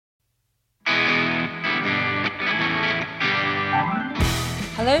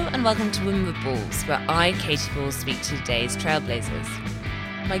Hello and welcome to Women with Balls, where I, Katie Ball, speak to today's trailblazers.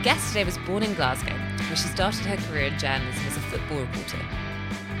 My guest today was born in Glasgow, where she started her career in journalism as a football reporter.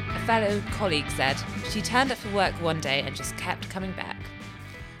 A fellow colleague said she turned up for work one day and just kept coming back.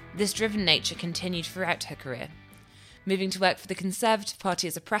 This driven nature continued throughout her career, moving to work for the Conservative Party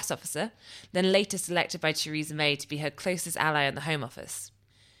as a press officer, then later selected by Theresa May to be her closest ally in the Home Office.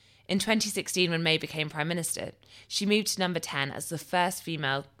 In 2016, when May became Prime Minister, she moved to Number 10 as the first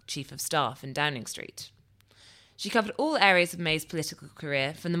female Chief of Staff in Downing Street. She covered all areas of May's political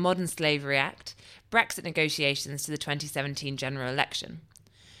career, from the Modern Slavery Act, Brexit negotiations to the 2017 general election.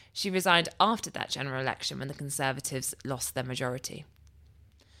 She resigned after that general election when the Conservatives lost their majority.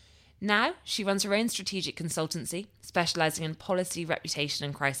 Now, she runs her own strategic consultancy, specialising in policy, reputation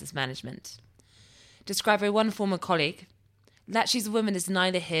and crisis management. Described by one former colleague, that she's a woman is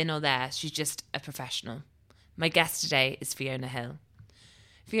neither here nor there, she's just a professional. My guest today is Fiona Hill.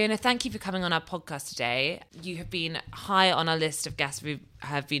 Fiona, thank you for coming on our podcast today. You have been high on our list of guests we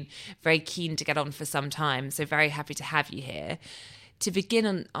have been very keen to get on for some time, so very happy to have you here. To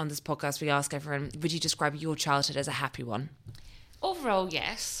begin on this podcast, we ask everyone, would you describe your childhood as a happy one? Overall,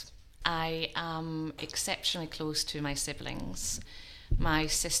 yes. I am exceptionally close to my siblings. My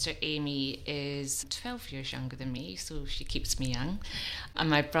sister Amy is 12 years younger than me, so she keeps me young. And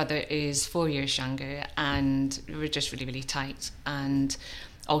my brother is 4 years younger, and we're just really, really tight. And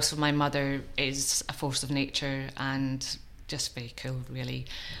also my mother is a force of nature and just very cool, really.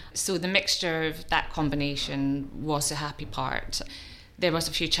 So the mixture of that combination was the happy part. There was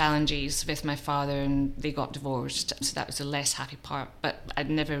a few challenges with my father and they got divorced, so that was the less happy part. But I'd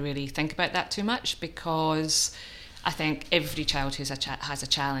never really think about that too much because I think every child has a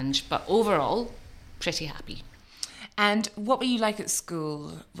challenge, but overall, pretty happy. And what were you like at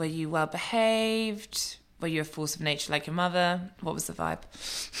school? Were you well behaved? Were you a force of nature like your mother? What was the vibe?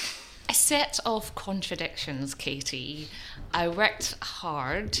 A set of contradictions, Katie. I worked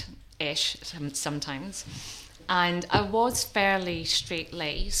hard-ish sometimes, and I was fairly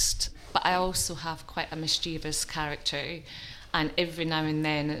straight-laced, but I also have quite a mischievous character, and every now and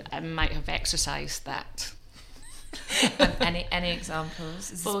then I might have exercised that. Any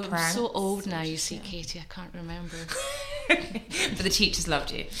examples? Is I'm so old now, you see, Katie, I can't remember. But the teachers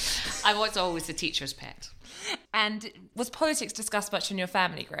loved you. I was always the teacher's pet. And was politics discussed much in your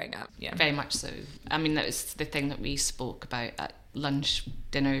family growing up? Yeah, very much so. I mean, that was the thing that we spoke about at lunch,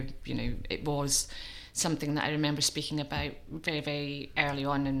 dinner, it was something that I remember speaking about very, very early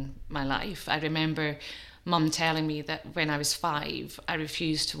on in my life. I remember Mum telling me that when I was 5, I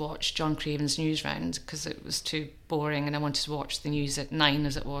refused to watch John Craven's news round because it was too boring and I wanted to watch the news at 9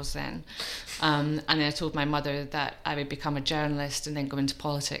 as it was then. And then I told my mother that I would become a journalist and then go into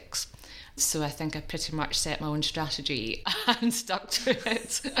politics. So I think I pretty much set my own strategy and stuck to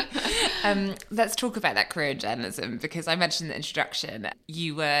it. Let's talk about that career in journalism, because I mentioned in the introduction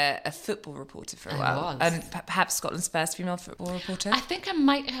you were a football reporter for a while. I was. And perhaps Scotland's first female football reporter? I think I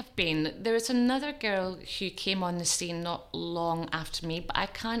might have been. There was another girl who came on the scene not long after me, but I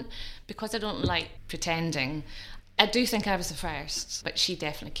can't, because I don't like pretending. I do think I was the first, but she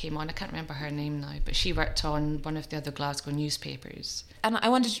definitely came on. I can't remember her name now, but she worked on one of the other Glasgow newspapers. And I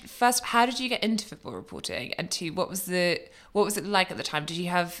wondered, first, how did you get into football reporting? And two, what was it like at the time? Did you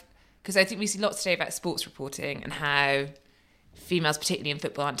have, because I think we see lots today about sports reporting and how females, particularly in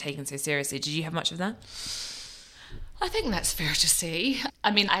football, aren't taken so seriously. Did you have much of that? I think that's fair to say.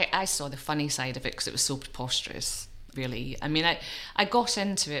 I mean, I saw the funny side of it because it was so preposterous, really. I mean, I got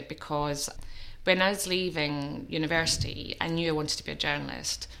into it because when I was leaving university, I knew I wanted to be a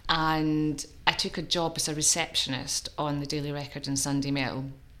journalist, and I took a job as a receptionist on the Daily Record and Sunday Mail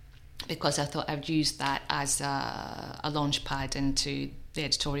because I thought I'd use that as a launch pad into the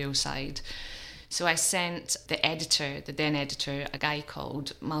editorial side. So I sent the then editor, a guy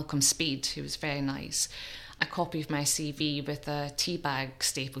called Malcolm Speed, who was very nice, a copy of my CV with a tea bag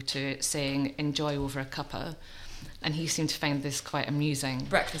stapled to it saying, "Enjoy over a cuppa." And he seemed to find this quite amusing.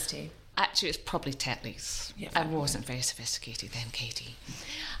 Breakfast tea. Actually, it's probably Tetley's. Yeah, I wasn't very sophisticated then, Katie.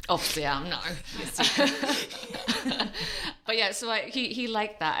 Obviously, I am now. But yeah, so he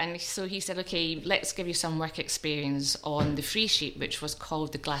liked that, and so he said, "Okay, let's give you some work experience on the free sheet, which was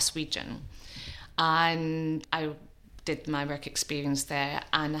called the Glaswegian." And I did my work experience there,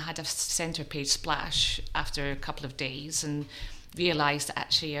 and I had a centre page splash after a couple of days, and realised that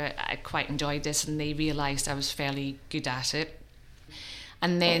actually I quite enjoyed this, and they realised I was fairly good at it.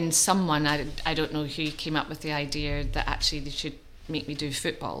 And then someone, I don't know who, came up with the idea that actually they should make me do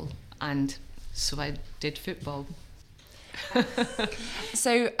football. And so I did football.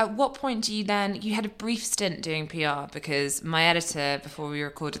 So at what point do you then, you had a brief stint doing PR, because my editor, before we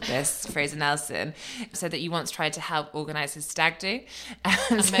recorded this, Fraser Nelson, said that you once tried to help organise his stag do.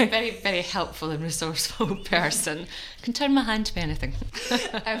 I'm a very, very helpful and resourceful person. Can turn my hand to anything.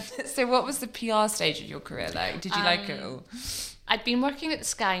 So what was the PR stage of your career like? Did you like it all? I'd been working at the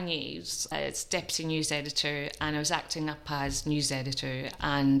Sky News as deputy news editor, and I was acting up as news editor,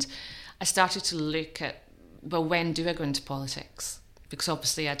 and I started to look at, well, when do I go into politics? Because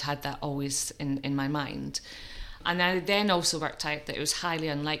obviously I'd had that always in my mind. And I then also worked out that it was highly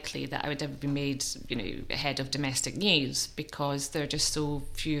unlikely that I would ever be made, head of domestic news, because there are just so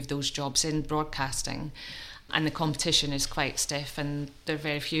few of those jobs in broadcasting, and the competition is quite stiff, and there are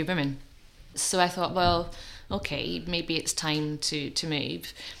very few women. So I thought, well, okay, maybe it's time to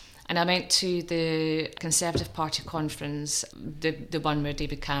move. And I went to the Conservative Party conference, the one where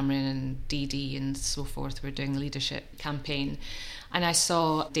David Cameron and DD and so forth were doing the leadership campaign. And I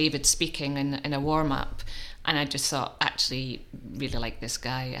saw David speaking in a warm-up, and I just thought, actually, really like this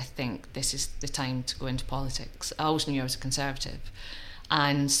guy. I think this is the time to go into politics. I always knew I was a Conservative.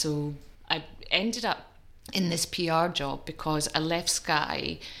 And so I ended up in this PR job because I left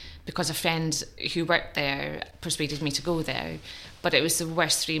Sky because a friend who worked there persuaded me to go there. But it was the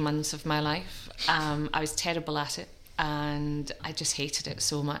worst 3 months of my life. I was terrible at it, and I just hated it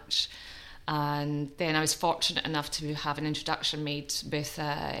so much. And then I was fortunate enough to have an introduction made with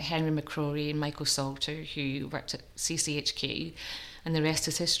Henry McCrory and Michael Salter, who worked at CCHQ, and the rest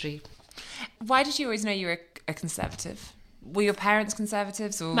is history. Why did you always know you were a Conservative? Were your parents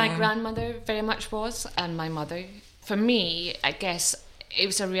Conservatives? Or? My grandmother very much was, and my mother. For me, I guess it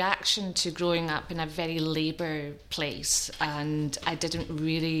was a reaction to growing up in a very Labour place, and I didn't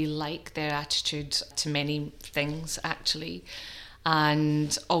really like their attitude to many things, actually.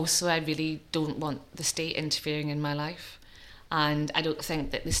 And also, I really don't want the state interfering in my life. And I don't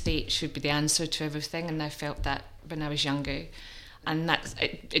think that the state should be the answer to everything, and I felt that when I was younger. And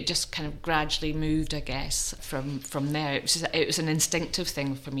it just kind of gradually moved, I guess, from there. It was an instinctive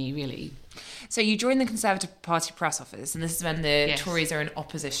thing for me, really. So you joined the Conservative Party press office, and this is when the Tories are in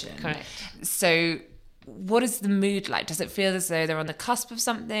opposition. Correct. So what is the mood like? Does it feel as though they're on the cusp of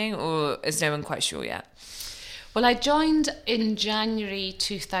something, or is no one quite sure yet? Well, I joined in January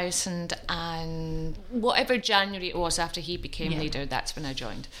 2000, and whatever January it was after he became leader, that's when I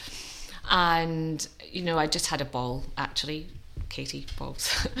joined. And, I just had a ball, actually. Katie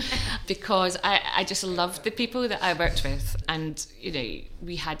balls. Because I just loved the people that I worked with, and,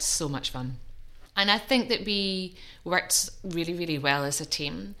 we had so much fun. And I think that we worked really, really well as a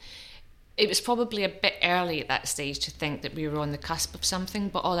team. It was probably a bit early at that stage to think that we were on the cusp of something,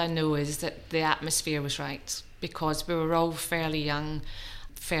 but all I know is that the atmosphere was right, because we were all fairly young,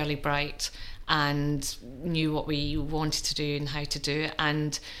 fairly bright, and knew what we wanted to do and how to do it.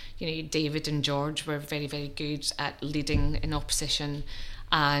 And, David and George were very, very good at leading in opposition,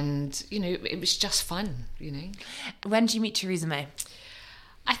 and, it was just fun, When did you meet Theresa May?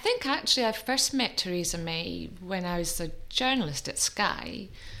 I think actually I first met Theresa May when I was a journalist at Sky,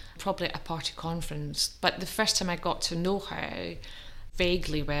 probably at a party conference. But the first time I got to know her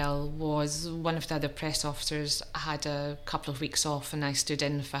vaguely well was one of the other press officers had a couple of weeks off, and I stood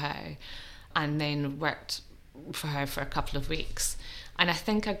in for her and then worked for her for a couple of weeks. And I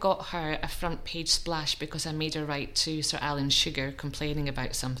think I got her a front page splash because I made her write to Sir Alan Sugar complaining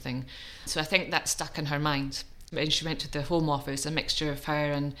about something. So I think that stuck in her mind. And she went to the Home Office, a mixture of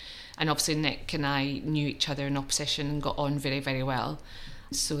her and obviously Nick and I knew each other in opposition and got on very, very well.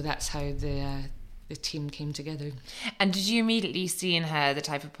 So that's how the team came together. And did you immediately see in her the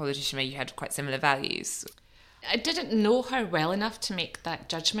type of politician where you had quite similar values? I didn't know her well enough to make that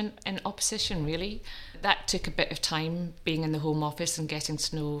judgment in opposition, really. That took a bit of time, being in the Home Office and getting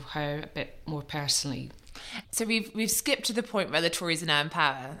to know her a bit more personally. So we've skipped to the point where the Tories are now in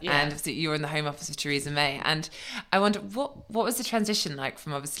power, and you're in the Home Office of Theresa May. And I wonder, what was the transition like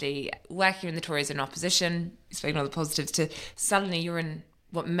from obviously working in the Tories in opposition, speaking of all the positives, to suddenly you're in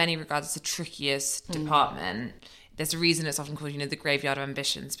what many regard as the trickiest department? There's a reason it's often called, the graveyard of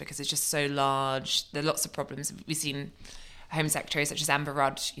ambitions, because it's just so large. There are lots of problems. We've seen Home Secretary such as Amber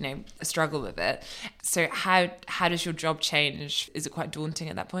Rudd, struggle with it. So how does your job change? Is it quite daunting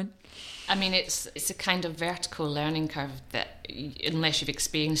at that point? I mean, it's a kind of vertical learning curve that, unless you've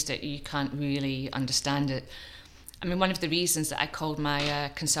experienced it, you can't really understand it. I mean, one of the reasons that I called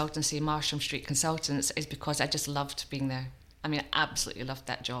my consultancy Marsham Street Consultants is because I just loved being there. I mean, I absolutely loved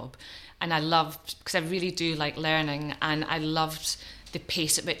that job. And I loved, because I really do like learning, and I loved the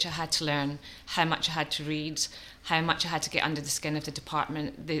pace at which I had to learn, how much I had to read, how much I had to get under the skin of the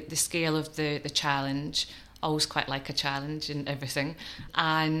department, the scale of the challenge, always quite like a challenge and everything.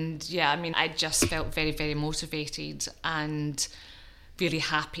 And yeah, I mean, I just felt very, very motivated and really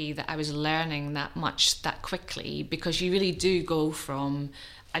happy that I was learning that much that quickly, because you really do go from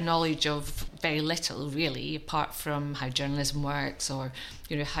a knowledge of very little, really, apart from how journalism works or,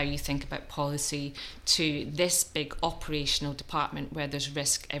 you know, how you think about policy, to this big operational department where there's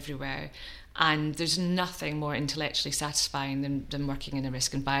risk everywhere. And there's nothing more intellectually satisfying than working in a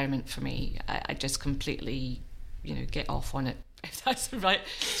risk environment for me. I just completely, you know, get off on it. If that's the right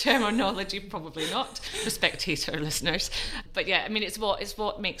terminology, probably not for spectator listeners. But yeah, I mean, it's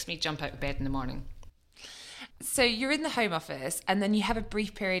what makes me jump out of bed in the morning. So you're in the Home Office and then you have a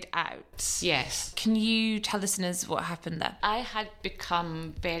brief period out. Yes. Can you tell listeners what happened there? I had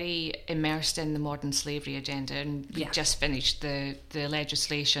become very immersed in the modern slavery agenda, and we just finished the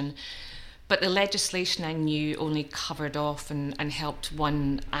legislation. But the legislation I knew only covered off and helped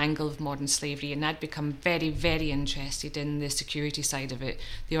one angle of modern slavery, and I'd become very, very interested in the security side of it,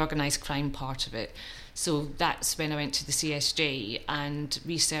 the organised crime part of it. So that's when I went to the CSJ and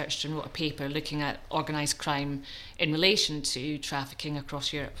researched and wrote a paper looking at organised crime in relation to trafficking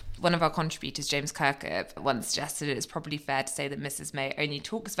across Europe. One of our contributors, James Kirkup, once suggested it's probably fair to say that Mrs. May only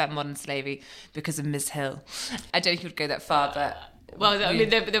talks about modern slavery because of Ms. Hill. I don't think you would go that far, but... Well, I mean,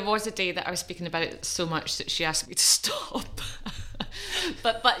 there was a day that I was speaking about it so much that she asked me to stop.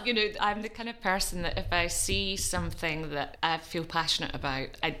 But you know, I'm the kind of person that if I see something that I feel passionate about,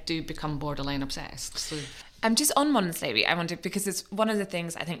 I do become borderline obsessed. So. Just on modern slavery, I wondered, because it's one of the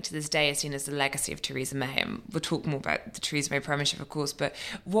things I think to this day is seen as the legacy of Theresa May, and we'll talk more about the Theresa May premiership, of course, but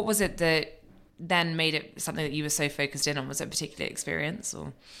what was it that then made it something that you were so focused in on? Was it a particular experience?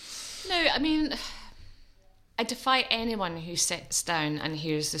 Or? No, I mean... I defy anyone who sits down and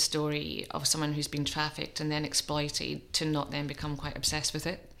hears the story of someone who's been trafficked and then exploited to not then become quite obsessed with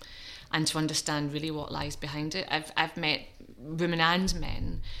it and to understand really what lies behind it. I've met women and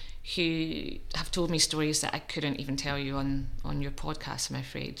men who have told me stories that I couldn't even tell you on your podcast, I'm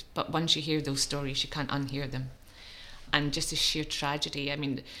afraid. But once you hear those stories, you can't unhear them. And just the sheer tragedy. I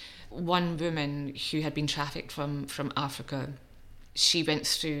mean, one woman who had been trafficked from Africa, she went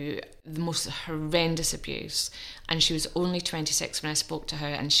through the most horrendous abuse, and she was only 26 when I spoke to her,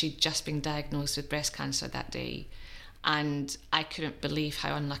 and she'd just been diagnosed with breast cancer that day. And I couldn't believe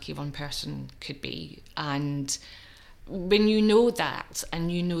how unlucky one person could be. And when you know that,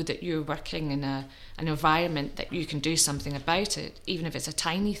 and you know that you're working in an environment that you can do something about it, even if it's a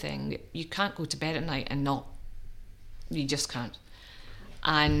tiny thing, you can't go to bed at night and not. You just can't.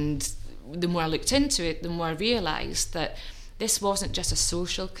 And the more I looked into it, the more I realised that this wasn't just a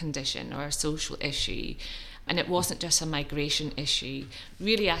social condition or a social issue, and it wasn't just a migration issue.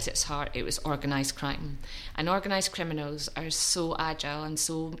 Really, at its heart, it was organised crime. And organised criminals are so agile and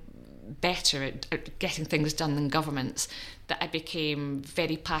so better at getting things done than governments that I became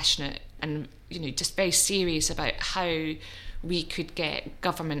very passionate and, you know, just very serious about how we could get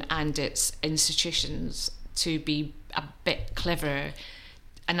government and its institutions to be a bit cleverer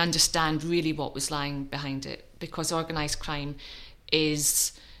and understand really what was lying behind it. Because organised crime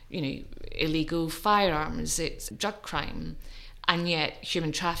is, you know, illegal firearms, it's drug crime, and yet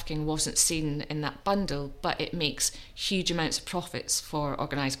human trafficking wasn't seen in that bundle, but it makes huge amounts of profits for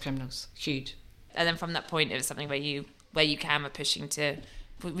organised criminals, huge. And then from that point, it was something where you were pushing to.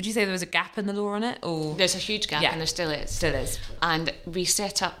 Would you say there was a gap in the law on it, or there's a huge gap, and there still is. Still is. And we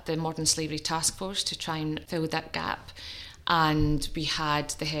set up the Modern Slavery Task Force to try and fill that gap. And we had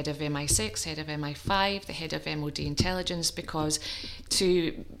the head of MI6, head of MI5, the head of MOD intelligence, because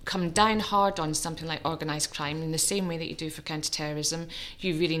to come down hard on something like organised crime in the same way that you do for counter-terrorism,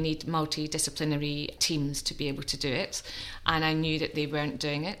 you really need multidisciplinary teams to be able to do it. And I knew that they weren't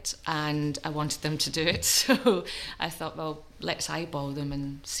doing it, and I wanted them to do it. So I thought, well, let's eyeball them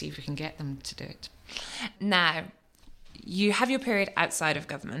and see if we can get them to do it. Now, you have your period outside of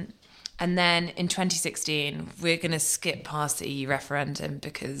government. And then in 2016, we're going to skip past the EU referendum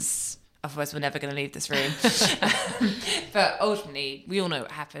because otherwise we're never going to leave this room. But ultimately, we all know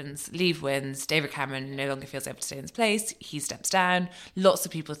what happens. Leave wins. David Cameron no longer feels able to stay in his place. He steps down. Lots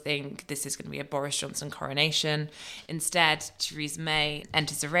of people think this is going to be a Boris Johnson coronation. Instead, Theresa May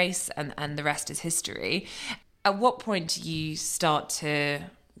enters the race, and the rest is history. At what point do you start to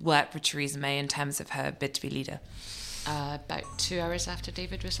work with Theresa May in terms of her bid to be leader? About 2 hours after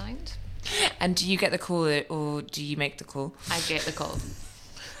David resigned. And do you get the call, or do you make the call? I get the call.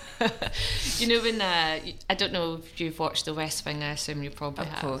 You know, when I don't know if you've watched The West Wing, I assume you probably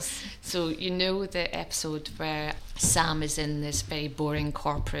have. Of course. So you know the episode where Sam is in this very boring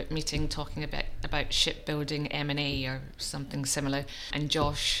corporate meeting talking about shipbuilding M&A or something similar, and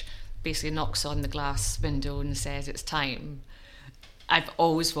Josh, basically knocks on the glass window and says it's time. I've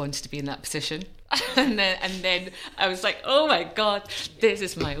always wanted to be in that position. and then I was like, oh my God, this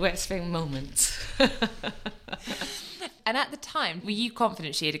is my West Wing moment. And at the time, were you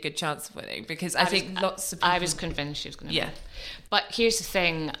confident she had a good chance of winning? Because I think lots of people... I was convinced she was going to win. Yeah. But here's the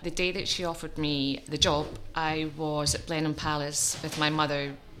thing. The day that she offered me the job, I was at Blenheim Palace with my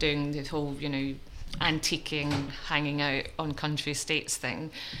mother doing the whole, antiquing, hanging out on country estates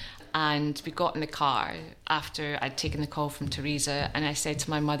thing. And we got in the car after I'd taken the call from Theresa, and I said to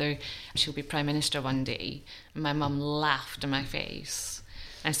my mother, she'll be Prime Minister one day. And my mum laughed in my face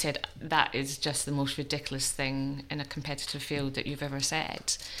and said, that is just the most ridiculous thing in a competitive field that you've ever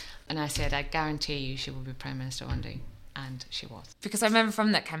said. And I said, I guarantee you she will be Prime Minister one day. And she was. Because I remember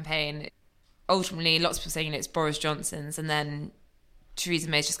from that campaign, ultimately lots of people saying it's Boris Johnson's, and then Theresa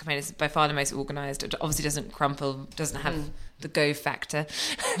May's just campaign is by far the most organised. It obviously doesn't crumple, doesn't have the go factor,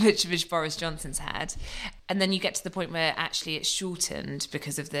 which Boris Johnson's had. And then you get to the point where actually it's shortened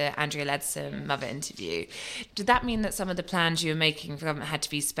because of the Andrea Leadsom mother interview. Did that mean that some of the plans you were making for government had to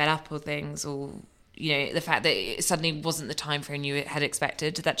be sped up or things, or the fact that it suddenly wasn't the time frame you had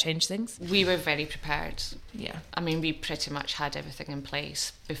expected, did that change things? We were very prepared. Yeah. I mean, we pretty much had everything in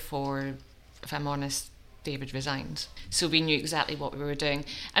place before, if I'm honest, David resigned. So we knew exactly what we were doing.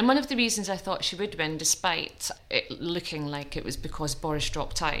 And one of the reasons I thought she would win, despite it looking like it was because Boris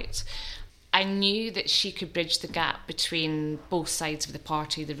dropped out, I knew that she could bridge the gap between both sides of the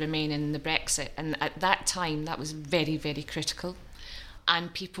party, the Remain and the Brexit. And at that time, that was very, very critical.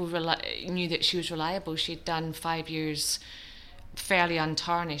 And people knew that she was reliable. She'd done 5 years fairly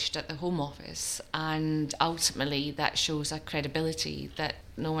untarnished at the Home Office. And ultimately, that shows a credibility that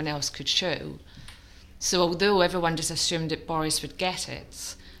no one else could show. So although everyone just assumed that Boris would get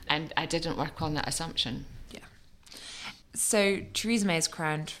it, and I didn't work on that assumption. Yeah. So Theresa May is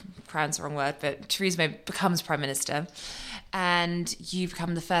crowned's the wrong word, but Theresa May becomes Prime Minister, and you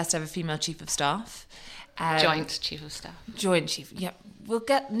become the first ever female Chief of Staff. Joint Chief of Staff. Joint Chief, yeah. We'll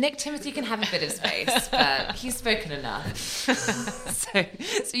get... Nick Timothy can have a bit of space, but he's spoken enough. So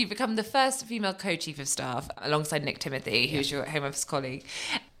you become the first female co-Chief of Staff alongside Nick Timothy, who's your Home Office colleague.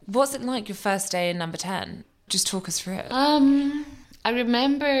 What's it like your first day in Number 10? Just talk us through it. I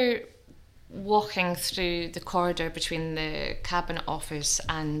remember walking through the corridor between the Cabinet Office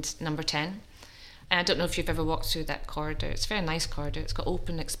and Number 10. And I don't know if you've ever walked through that corridor. It's a very nice corridor. It's got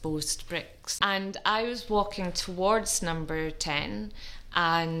open, exposed bricks. And I was walking towards Number 10,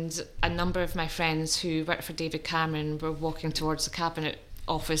 and a number of my friends who worked for David Cameron were walking towards the Cabinet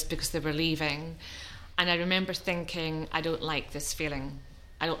Office because they were leaving. And I remember thinking, I don't like this feeling.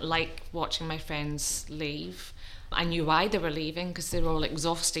 I don't like watching my friends leave. I knew why they were leaving, because they were all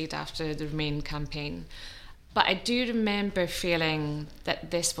exhausted after the Remain campaign. But I do remember feeling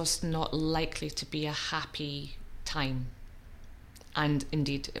that this was not likely to be a happy time. And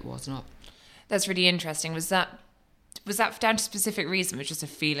indeed, it was not. That's really interesting. Was that down to a specific reason, or just a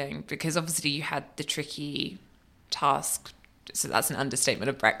feeling? Because obviously you had the tricky task, so that's an understatement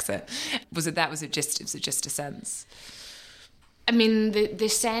of Brexit. Was it just a sense? I mean, the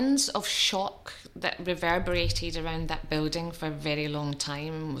sense of shock that reverberated around that building for a very long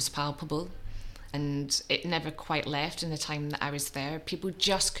time was palpable, and it never quite left in the time that I was there. People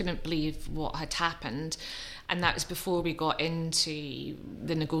just couldn't believe what had happened, and that was before we got into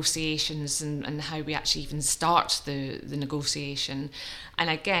the negotiations and how we actually even start the negotiation. And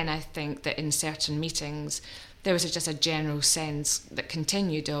again, I think that in certain meetings, there was just a general sense that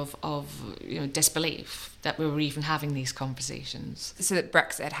continued of disbelief that we were even having these conversations. So that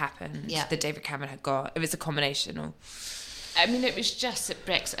Brexit had happened, yeah. That David Cameron had got, it was a combination or... I mean, it was just that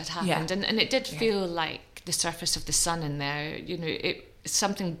Brexit had happened, and it did feel like the surface of the sun in there.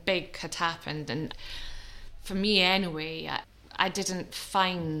 Something big had happened, and for me anyway, I didn't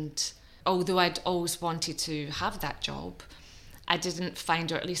find, although I'd always wanted to have that job, I didn't find,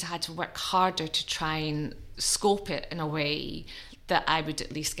 or at least I had to work harder to try and scope it in a way that I would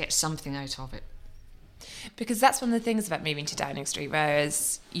at least get something out of it. Because that's one of the things about moving to Downing Street,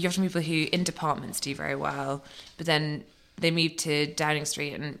 whereas you often people who in departments do very well, but then they move to Downing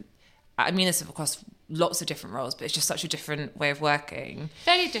Street, and I mean this across lots of different roles, but it's just such a different way of working.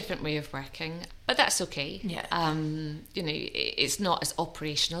 Very different way of working, but that's okay. Yeah. It's not as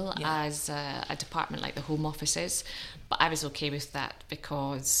operational as a department like the Home Office is, but I was okay with that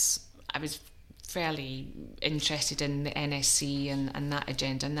because I was fairly interested in the NSC and that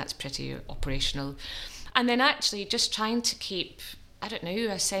agenda, and that's pretty operational. And then actually just trying to keep,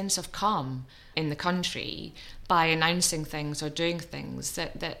 a sense of calm in the country by announcing things or doing things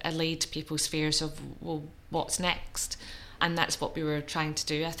that allayed people's fears of, well, what's next? And that's what we were trying to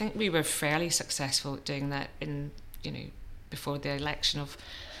do. I think we were fairly successful at doing that before the election of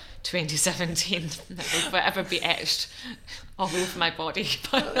 2017. That will forever be etched all over my body.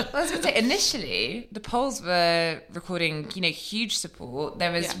 I was going to say, initially, the polls were recording, huge support.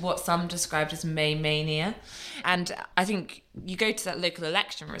 There was what some described as May mania. And I think you go to that local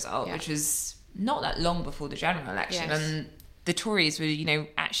election result, which was not that long before the general election. Yes. And the Tories were,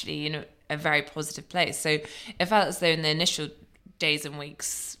 actually in a very positive place. So it felt as though in the initial days and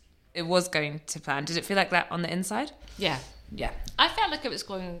weeks, it was going to plan. Did it feel like that on the inside? Yeah. Yeah. I felt like it was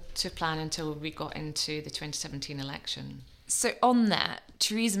going to plan until we got into the 2017 election. So on that,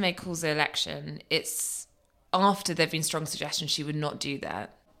 Theresa May calls the election. It's after there have been strong suggestions she would not do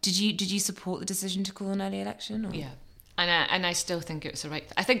that. Did you support the decision to call an early election? Or? Yeah. And I still think it was the right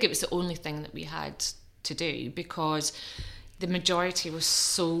I think it was the only thing that we had to do, because the majority was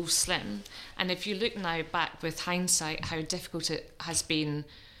so slim. And if you look now back with hindsight, how difficult it has been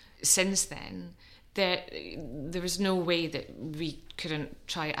since then, there was no way that we couldn't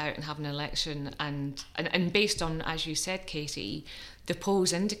try it out and have an election. And based on, as you said, Katie, the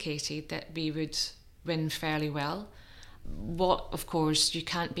polls indicated that we would win fairly well. What, of course, you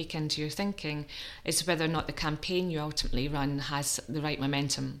can't bake into your thinking is whether or not the campaign you ultimately run has the right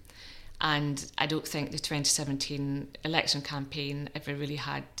momentum. And I don't think the 2017 election campaign ever really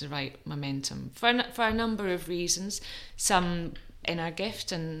had the right momentum for a number of reasons. Some in our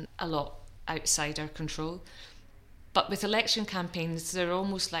gift and a lot outside our control. But with election campaigns, they're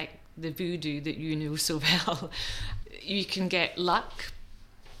almost like the voodoo that you know so well. You can get luck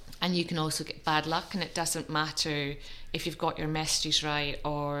and you can also get bad luck, and it doesn't matter if you've got your messages right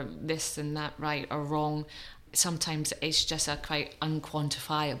or this and that right or wrong. Sometimes it's just a quite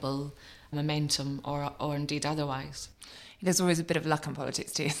unquantifiable momentum or indeed otherwise. There's always a bit of luck in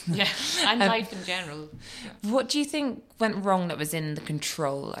politics too. Yeah, and life in general. What do you think went wrong that was in the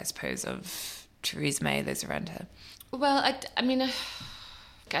control, I suppose, of Theresa May, those around her? Well, I mean,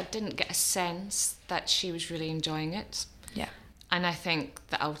 I didn't get a sense that she was really enjoying it. Yeah. And I think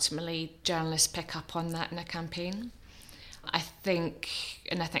that ultimately journalists pick up on that in a campaign. I think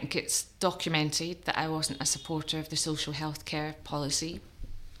it's documented that I wasn't a supporter of the social health care policy.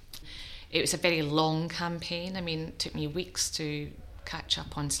 It was a very long campaign. I mean, it took me weeks to catch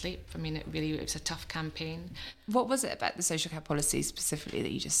up on sleep. I mean, it was a tough campaign. What was it about the social care policy specifically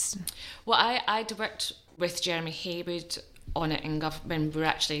that you just... Well, I'd worked with Jeremy Haywood on it when we were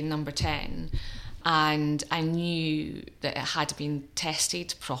actually number 10, and I knew that it had been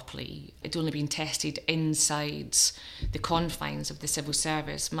tested properly. It'd only been tested inside the confines of the civil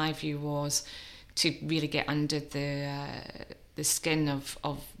service. My view was to really get under the skin of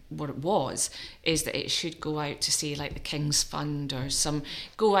what it was, is that it should go out to, say, like the King's Fund or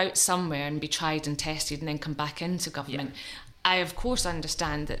go out somewhere and be tried and tested and then come back into government. Yeah. I, of course,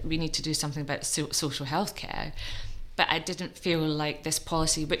 understand that we need to do something about social health care, but I didn't feel like this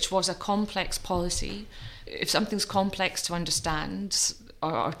policy, which was a complex policy, if something's complex to understand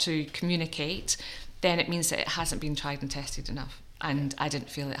or to communicate, then it means that it hasn't been tried and tested enough. And I didn't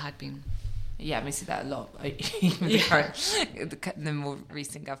feel it had been. Yeah, we see that a lot, even the more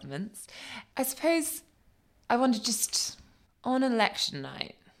recent governments. I suppose I wonder, just on election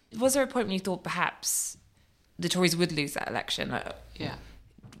night, was there a point when you thought perhaps the Tories would lose that election? Yeah.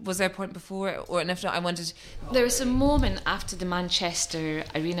 Was there a point before it? And if not, I wondered... There was a moment after the Manchester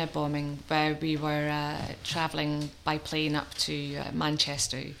Arena bombing where we were travelling by plane up to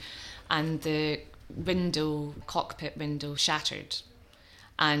Manchester, and the cockpit window shattered.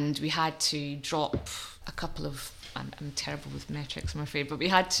 And we had to drop a couple of... I'm terrible with metrics, I'm afraid, but we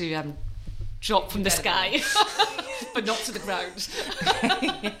had to drop from the sky, but not to the ground.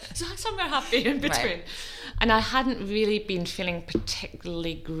 So somewhere halfway in between. Right. And I hadn't really been feeling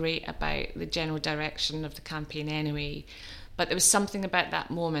particularly great about the general direction of the campaign anyway. But there was something about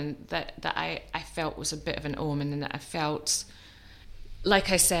that moment that I felt was a bit of an omen, and that I felt,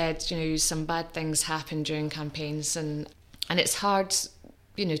 like I said, some bad things happen during campaigns, and it's hard...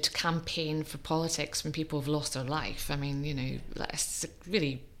 to campaign for politics when people have lost their life. I mean, it's a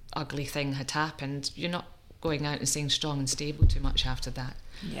really ugly thing had happened. You're not going out and saying strong and stable too much after that.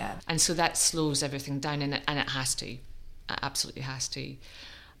 Yeah. And so that slows everything down, and it has to. It absolutely has to.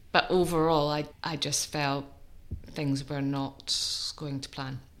 But overall, I just felt things were not going to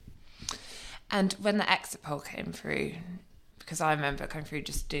plan. And when the exit poll came through, because I remember coming through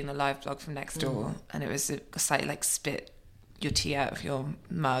just doing the live blog from next door, and it was a slightly like spit your tea out of your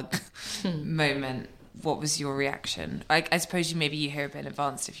mug moment. What was your reaction? I suppose you hear a bit in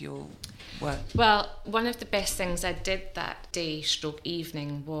advance if you're work. Well, one of the best things I did that day /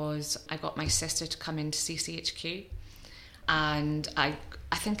 evening was I got my sister to come into CCHQ, And I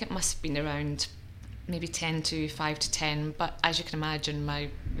think it must have been around maybe 5 to 10, but as you can imagine, my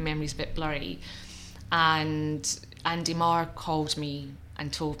memory's a bit blurry. And Andy Marr called me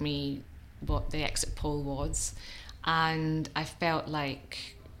and told me what the exit poll was, and I felt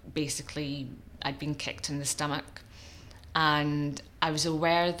like basically I'd been kicked in the stomach, and I was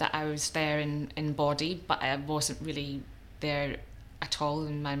aware that I was there in body, but I wasn't really there at all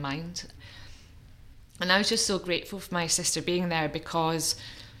in my mind. And I was just so grateful for my sister being there, because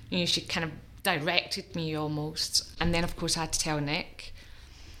she kind of directed me almost. And then of course I had to tell Nick,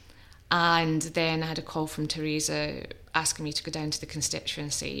 and then I had a call from Teresa asking me to go down to the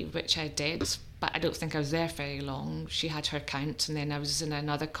constituency, which I did, but I don't think I was there very long. She had her count, and then I was in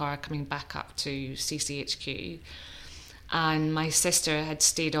another car coming back up to CCHQ, and my sister had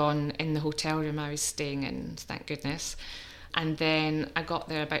stayed on in the hotel room I was staying in, thank goodness. And then I got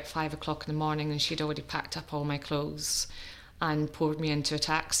there about 5 o'clock in the morning, and she'd already packed up all my clothes and poured me into a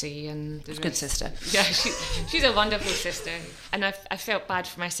taxi. And good sister. Yeah, she's a wonderful sister. And I felt bad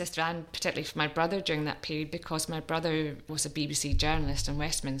for my sister, and particularly for my brother during that period, because my brother was a BBC journalist in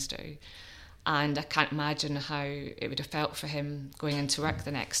Westminster, and I can't imagine how it would have felt for him going into work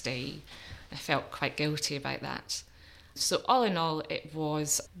the next day. I felt quite guilty about that. So all in all, it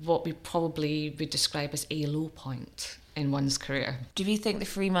was what we probably would describe as a low point in one's career. Do you think the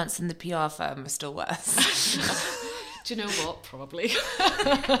 3 months in the PR firm were still worse? Do you know what? Probably.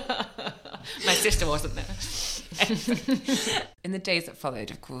 My sister wasn't there. In the days that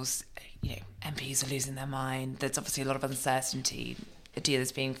followed, of course, MPs are losing their mind. There's obviously a lot of uncertainty. A deal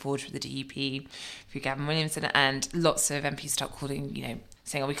is being forged with the DUP through Gavin Williamson, and lots of MPs start calling,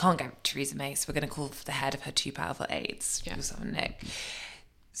 saying, we can't get Theresa May, so we're going to call for the head of her two powerful aides, yourself and Nick.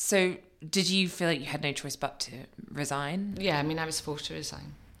 So did you feel like you had no choice but to resign? Yeah, I was forced to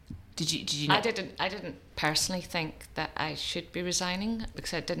resign. Did you not? I didn't personally think that I should be resigning,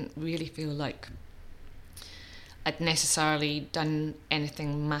 because I didn't really feel like I'd necessarily done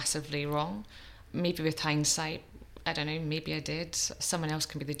anything massively wrong. Maybe with hindsight, I don't know, maybe I did. Someone else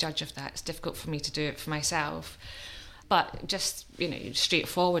can be the judge of that. It's difficult for me to do it for myself. But just,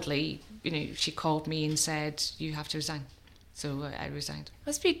 straightforwardly, she called me and said, you have to resign. So I resigned. It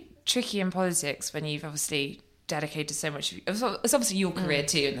must be tricky in politics when you've obviously dedicated so much. It's obviously your career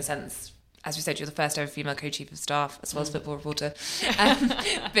too, in the sense, as we said, you're the first ever female co-chief of staff as well as football reporter.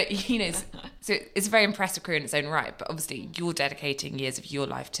 But so it's a very impressive career in its own right. But obviously, you're dedicating years of your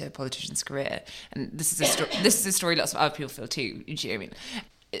life to a politician's career, and this is a story lots of other people feel too. Do you know what I mean?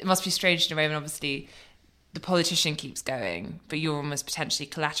 It must be strange in a way when obviously the politician keeps going, but you're almost potentially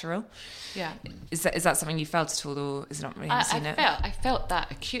collateral. Yeah. Is that something you felt at all, or is it not really? I felt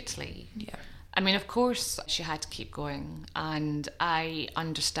that acutely. Yeah. Of course, she had to keep going, and I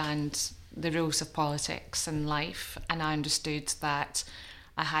understand the rules of politics and life, and I understood that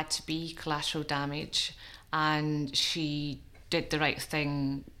I had to be collateral damage, and she did the right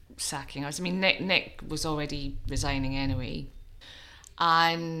thing sacking us. Nick was already resigning anyway,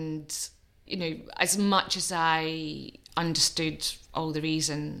 and as much as I understood all the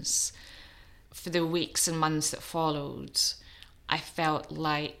reasons, for the weeks and months that followed, I felt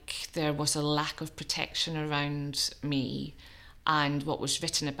like there was a lack of protection around me and what was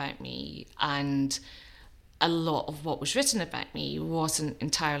written about me, and a lot of what was written about me wasn't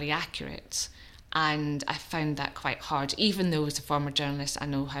entirely accurate, and I found that quite hard. Even though as a former journalist I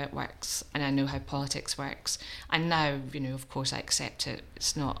know how it works and I know how politics works, and now of course I accept it.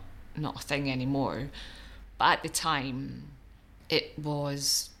 It's not a thing anymore, but at the time it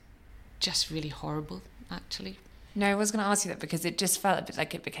was just really horrible, actually. No, I was going to ask you that because it just felt a bit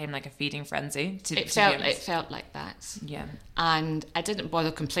like it became like a feeding frenzy. It felt like that. Yeah. And I didn't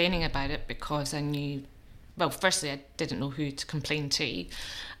bother complaining about it because I knew, well, firstly, I didn't know who to complain to.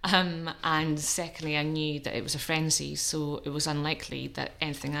 And secondly, I knew that it was a frenzy, so it was unlikely that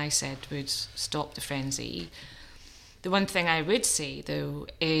anything I said would stop the frenzy. The one thing I would say, though,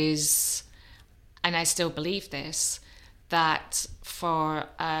 is, and I still believe this, that for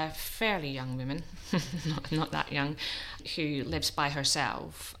a fairly young woman, not that young, who lives by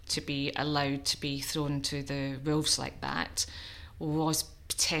herself, to be allowed to be thrown to the wolves like that was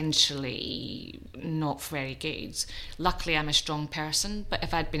potentially not very good. Luckily, I'm a strong person, but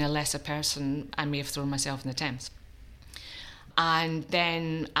if I'd been a lesser person, I may have thrown myself in the Thames. And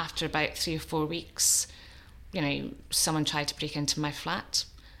then after about 3 or 4 weeks, someone tried to break into my flat,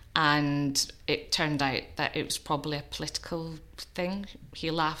 and it turned out that it was probably a political thing. He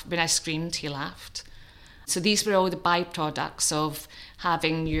laughed. When I screamed, he laughed. So these were all the byproducts of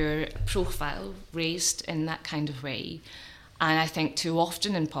having your profile raised in that kind of way. And I think too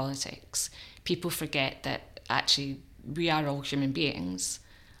often in politics, people forget that actually we are all human beings,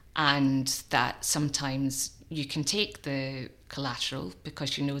 and that sometimes you can take the collateral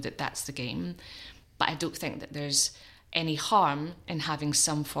because you know that that's the game. But I don't think that there's any harm in having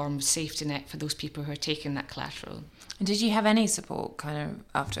some form of safety net for those people who are taking that collateral. And did you have any support kind of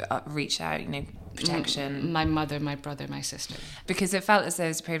after reach out, protection? My mother, my brother, my sister. Because it felt as though there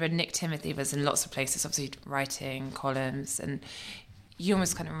was a period when Nick Timothy was in lots of places, obviously writing columns, and you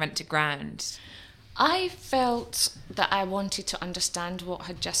almost kind of went to ground. I felt that I wanted to understand what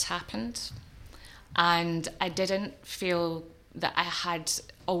had just happened, and I didn't feel that I had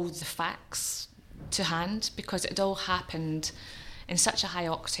all the facts to hand because it all happened in such a high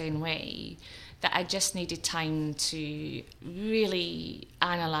octane way that I just needed time to really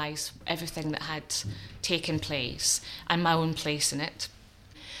analyse everything that had taken place and my own place in it.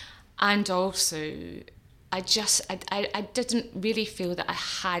 And also, I didn't really feel that I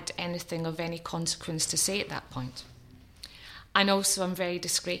had anything of any consequence to say at that point. And also, I'm very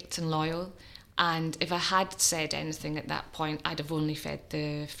discreet and loyal. And if I had said anything at that point, I'd have only fed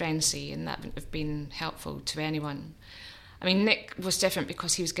the frenzy, and that wouldn't have been helpful to anyone. I mean, Nick was different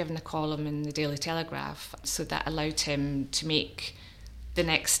because he was given a column in the Daily Telegraph, so that allowed him to make the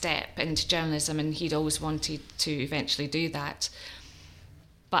next step into journalism, and he'd always wanted to eventually do that.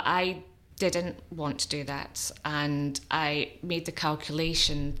 But I didn't want to do that, and I made the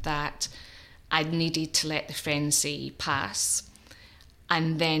calculation that I needed to let the frenzy pass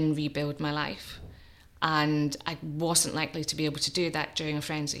and then rebuild my life. And I wasn't likely to be able to do that during a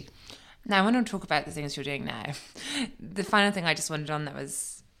frenzy. Now, I want to talk about the things you're doing now. The final thing I just wondered on that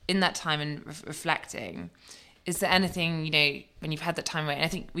was, in that time and reflecting, is there anything, when you've had that time away, and I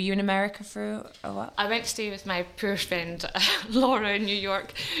think, were you in America for a while? I went to stay with my poor friend, Laura, in New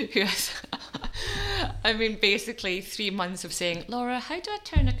York, who has, basically 3 months of saying, Laura, how do I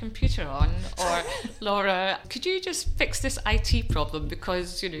turn a computer on? Or, Laura, could you just fix this IT problem?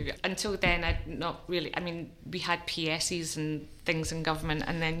 Because, until then, I'd not really, we had PSs and things in government,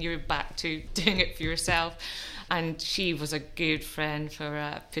 and then you're back to doing it for yourself. And she was a good friend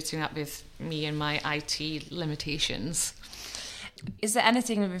for putting up with me and my IT limitations. Is there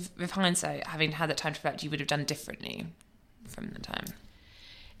anything with hindsight, having had that time to reflect, you would have done differently from the time?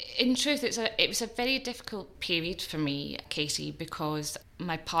 In truth, it was a very difficult period for me, Katie, because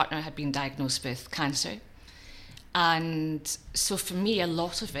my partner had been diagnosed with cancer. And so for me, a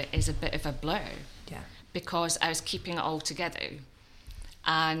lot of it is a bit of a blur. Yeah. Because I was keeping it all together.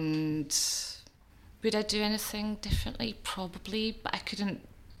 And would I do anything differently? Probably, but I couldn't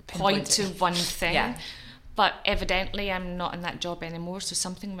point to one thing. Yeah. But evidently I'm not in that job anymore, so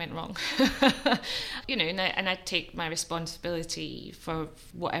something went wrong. And I take my responsibility for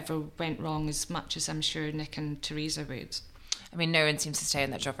whatever went wrong as much as I'm sure Nick and Teresa would. No one seems to stay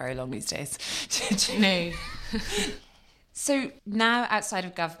in that job very long these days. No. So now, outside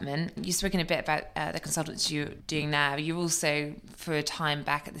of government, you've spoken a bit about the consultants you're doing now. You're also, for a time,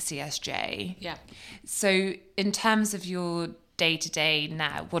 back at the CSJ. Yeah. So in terms of your day-to-day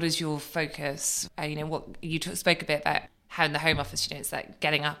now, what is your focus? What you spoke a bit about how in the Home Office, it's like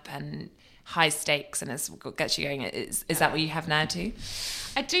getting up and high stakes, and it's what gets you going. Is that what you have now too?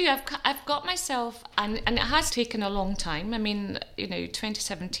 I do. I've got myself, and it has taken a long time.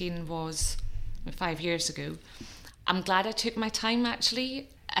 2017 was 5 years ago. I'm glad I took my time, actually.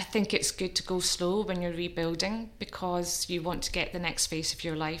 I think it's good to go slow when you're rebuilding because you want to get the next phase of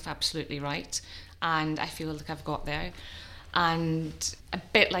your life absolutely right. And I feel like I've got there. And a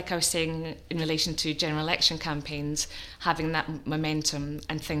bit like I was saying in relation to general election campaigns, having that momentum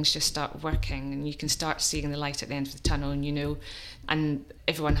and things just start working and you can start seeing the light at the end of the tunnel, and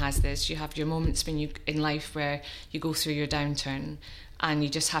everyone has this. You have your moments in life where you go through your downturn and you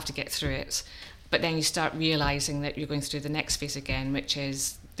just have to get through it. But then you start realising that you're going through the next phase again, which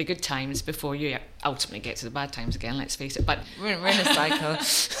is the good times before you ultimately get to the bad times again, let's face it. But we're in a cycle.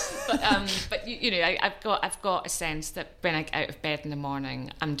 I've got a sense that when I get out of bed in the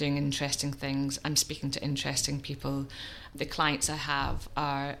morning, I'm doing interesting things. I'm speaking to interesting people. The clients I have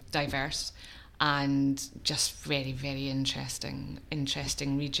are diverse and just very, very interesting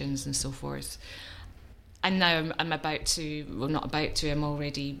regions and so forth. And now I'm I'm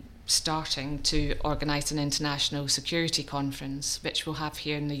already starting to organise an international security conference, which we'll have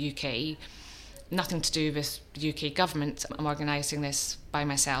here in the UK. Nothing to do with the UK government. I'm organising this by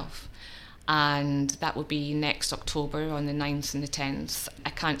myself. And that will be next October on the 9th and the 10th. I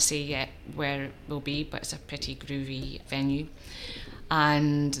can't say yet where it will be, but it's a pretty groovy venue.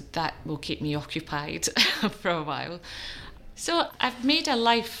 And that will keep me occupied for a while. So I've made a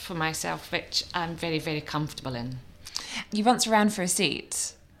life for myself, which I'm very, very comfortable in. You once ran for a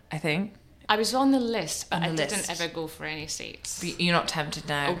seat, I think. I was on the list, but On the I didn't list. ever go for any seats. But you're not tempted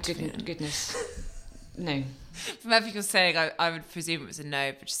now? Oh, goodness. No. From everything you're saying, I would presume it was a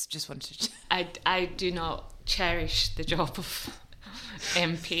no, but just wanted to... I do not cherish the job of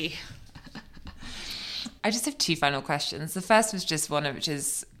MP. I just have two final questions. The first was just one, which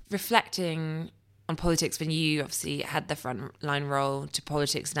is reflecting on politics when you obviously had the frontline role to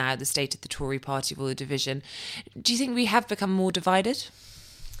politics now, the state of the Tory party, all the division. Do you think we have become more divided?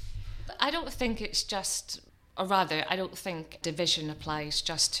 I don't think it's just, or rather, I don't think division applies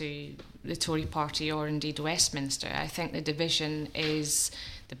just to the Tory party or indeed Westminster. I think the division is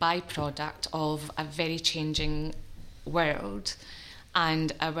the byproduct of a very changing world,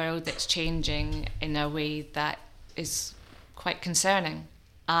 and a world that's changing in a way that is quite concerning.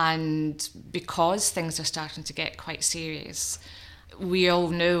 And because things are starting to get quite serious, we all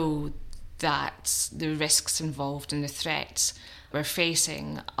know that the risks involved and the threats we're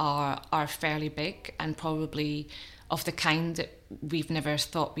facing are fairly big, and probably of the kind that we've never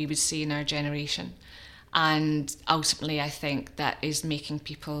thought we would see in our generation. And ultimately, I think that is making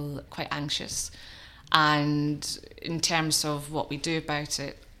people quite anxious. And in terms of what we do about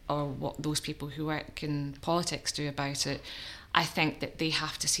it, or what those people who work in politics do about it, I think that they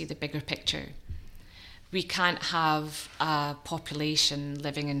have to see the bigger picture. We can't have a population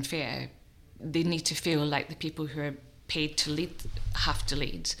living in fear. They need to feel like the people who are paid to lead have to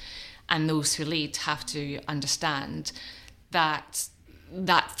lead, and those who lead have to understand that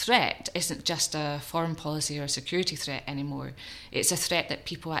that threat isn't just a foreign policy or a security threat anymore. It's a threat that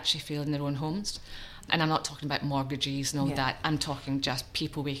people actually feel in their own homes. And I'm not talking about mortgages and all that. I'm talking just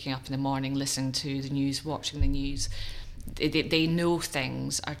people waking up in the morning, listening to the news, watching the news. They know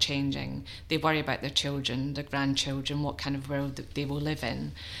things are changing. They worry about their children, their grandchildren, what kind of world that they will live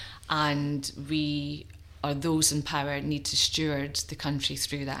in. And we, or those in power, need to steward the country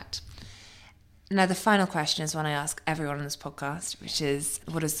through that. Now, the final question is one I ask everyone on this podcast, which is,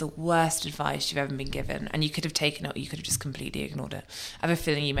 what is the worst advice you've ever been given? And you could have taken it, or you could have just completely ignored it. I have a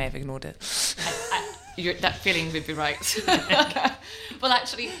feeling you may have ignored it. That feeling would be right. Well,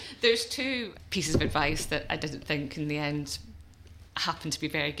 actually, there's two pieces of advice that I didn't think in the end happened to be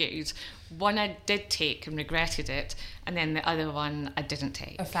very good. One I did take and regretted it, and then the other one I didn't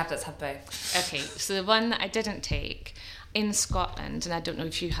take. Oh, fab, let's have both. Okay, so the one that I didn't take, in Scotland, and I don't know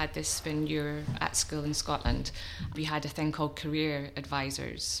if you had this when you were at school in Scotland, we had a thing called career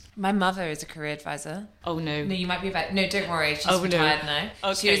advisors. My mother is a career advisor. Oh no. No, you might be about... No, don't worry, she's retired now.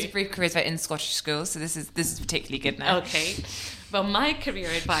 Okay. She was a brief career advisor in Scottish schools, so this is particularly good now. Okay. Well, my career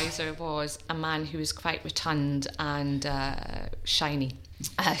advisor was a man who was quite rotund and shiny,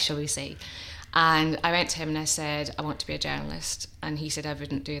 shall we say. And I went to him and I said, I want to be a journalist. And he said, I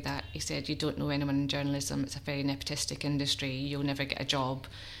wouldn't do that. He said, you don't know anyone in journalism. It's a very nepotistic industry. You'll never get a job.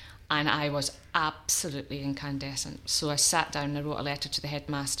 And I was absolutely incandescent. So I sat down and I wrote a letter to the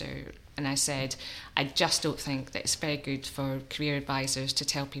headmaster and I said, I just don't think that it's very good for career advisors to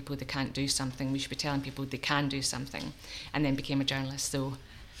tell people they can't do something. We should be telling people they can do something. And then became a journalist. So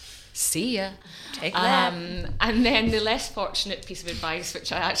see ya. Take that. And then the less fortunate piece of advice,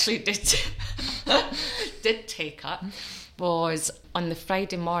 which I actually did take up, was on the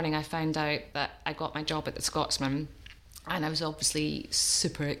Friday morning I found out that I got my job at the Scotsman, and I was obviously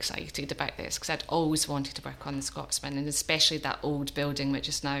super excited about this because I'd always wanted to work on the Scotsman, and especially that old building which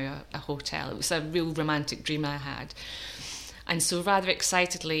is now a hotel. It was a real romantic dream I had. And so rather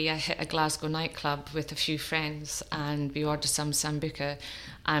excitedly, I hit a Glasgow nightclub with a few friends and we ordered some Sambuca.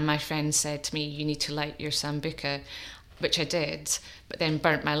 And my friend said to me, you need to light your Sambuca, which I did, but then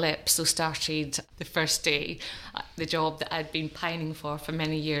burnt my lip. So started the first day, the job that I'd been pining for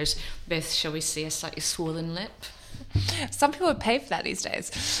many years with, shall we say, a slightly swollen lip. Some people would pay for that these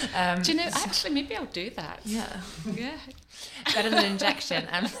days. Do you know, actually, maybe I'll do that. Yeah. Yeah. Better than an injection.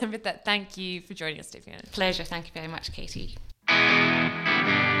 And with that, thank you for joining us, Stephen. Pleasure. Thank you very much, Katie.